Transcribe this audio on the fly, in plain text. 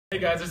Hey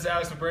guys, this is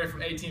Alex McBrady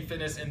from 18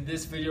 Fitness. In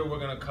this video, we're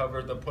going to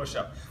cover the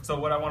push-up. So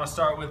what I want to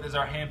start with is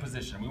our hand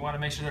position. We want to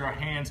make sure that our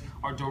hands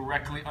are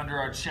directly under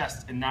our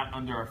chest and not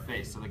under our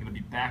face. So they're going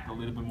to be back a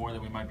little bit more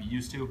than we might be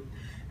used to.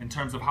 In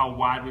terms of how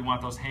wide we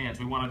want those hands,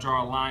 we want to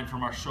draw a line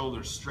from our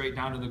shoulders straight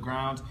down to the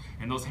ground,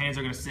 and those hands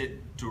are going to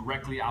sit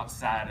directly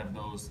outside of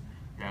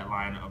that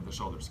line of the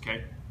shoulders,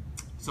 okay?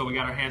 So we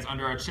got our hands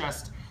under our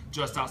chest,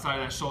 just outside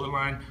of that shoulder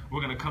line.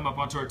 We're gonna come up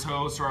onto our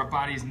toes so our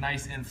body's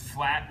nice and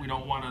flat. We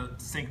don't wanna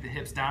sink the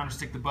hips down or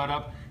stick the butt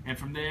up. And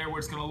from there, we're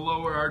just gonna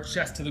lower our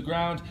chest to the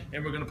ground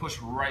and we're gonna push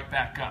right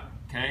back up,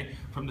 okay?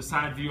 From the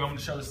side view, I'm gonna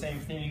show the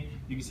same thing.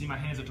 You can see my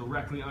hands are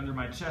directly under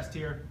my chest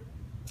here,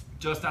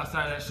 just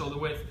outside of that shoulder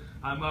width.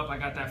 I'm up, I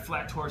got that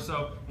flat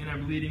torso, and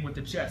I'm leading with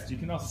the chest. You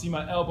can also see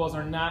my elbows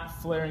are not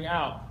flaring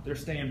out. They're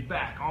staying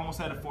back, almost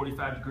at a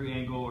 45-degree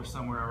angle or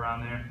somewhere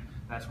around there.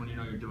 That's when you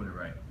know you're doing it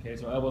right. Okay,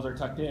 so elbows are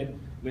tucked in,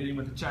 leading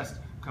with the chest,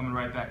 coming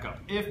right back up.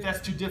 If that's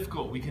too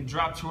difficult, we can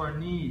drop to our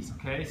knees,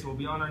 okay? So we'll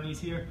be on our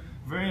knees here.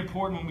 Very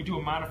important when we do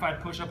a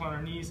modified push-up on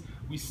our knees,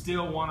 we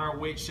still want our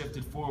weight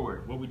shifted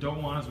forward. What we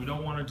don't want is we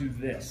don't want to do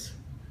this,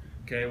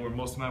 okay, where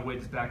most of my weight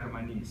is back on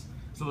my knees.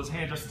 So those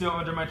hands are still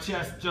under my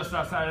chest, just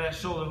outside of that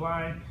shoulder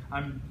line.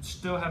 I'm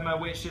still have my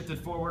weight shifted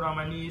forward on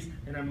my knees,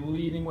 and I'm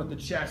leading with the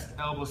chest,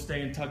 elbows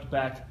staying tucked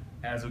back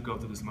as we go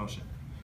through this motion.